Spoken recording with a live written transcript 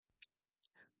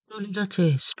Du lytter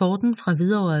til Sporten fra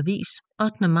Hvidovre Avis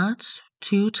 8. marts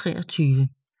 2023.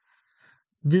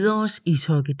 Hvidovres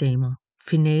ishockeydamer.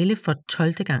 Finale for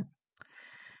 12. gang.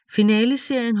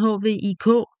 Finaleserien Hv.IK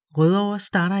Rødovre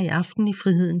starter i aften i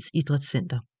Frihedens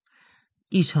Idrætscenter.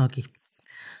 Ishockey.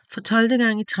 For 12.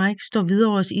 gang i træk står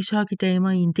Hvidovres ishockeydamer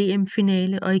i en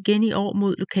DM-finale og igen i år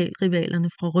mod lokalrivalerne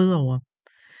fra Rødovre.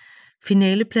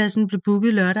 Finalepladsen blev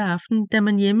booket lørdag aften, da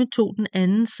man hjemme tog den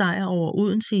anden sejr over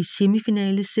Odense i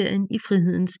semifinaleserien i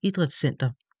Frihedens Idrætscenter.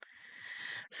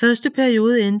 Første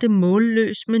periode endte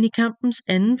målløs, men i kampens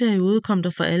anden periode kom der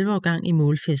for alvor gang i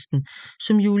målfesten,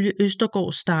 som Julie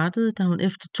Østergaard startede, da hun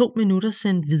efter 2 minutter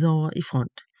sendte Hvidovre i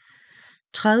front.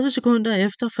 30 sekunder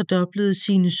efter fordoblede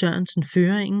Signe Sørensen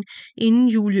føringen, inden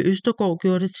Julie Østergaard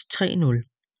gjorde det til 3-0.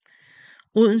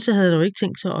 Odense havde dog ikke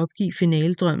tænkt sig at opgive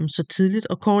finaledrømmen så tidligt,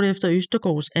 og kort efter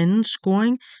Østergaards anden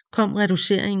scoring kom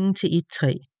reduceringen til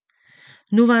 1-3.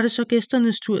 Nu var det så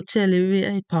gæsternes tur til at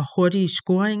levere et par hurtige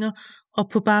scoringer, og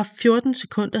på bare 14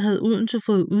 sekunder havde Odense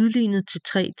fået udlignet til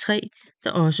 3-3,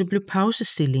 der også blev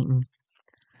pausestillingen.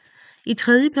 I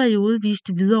tredje periode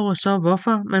viste Hvidovre så,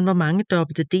 hvorfor man var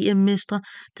mangedobbelte DM-mestre,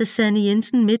 da Sanne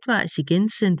Jensen midtvejs igen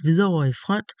sendte Hvidovre i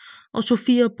front, og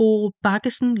Sofia Borup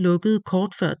Bakkesen lukkede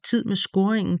kort før tid med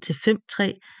scoringen til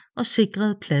 5-3 og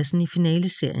sikrede pladsen i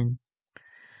finaleserien.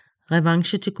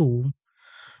 Revanche til gode.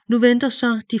 Nu venter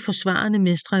så de forsvarende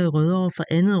mestre i Rødovre for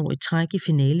andet år i træk i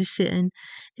finaleserien,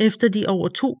 efter de over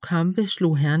 2 kampe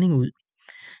slog Herning ud.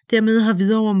 Dermed har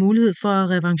Hvidovre mulighed for at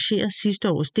revanchere sidste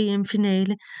års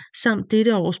DM-finale, samt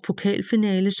dette års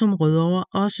pokalfinale, som Rødovre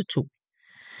også tog.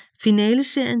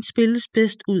 Finaleserien spilles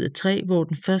bedst ud af 3, hvor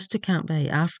den første kamp er i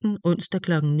aften, onsdag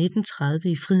kl. 19.30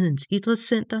 i Frihedens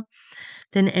Idrætscenter.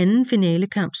 Den anden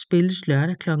finalekamp spilles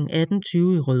lørdag kl. 18.20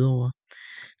 i Rødovre.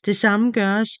 Det samme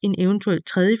gøres en eventuel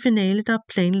tredje finale, der er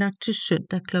planlagt til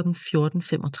søndag kl.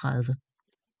 14.35.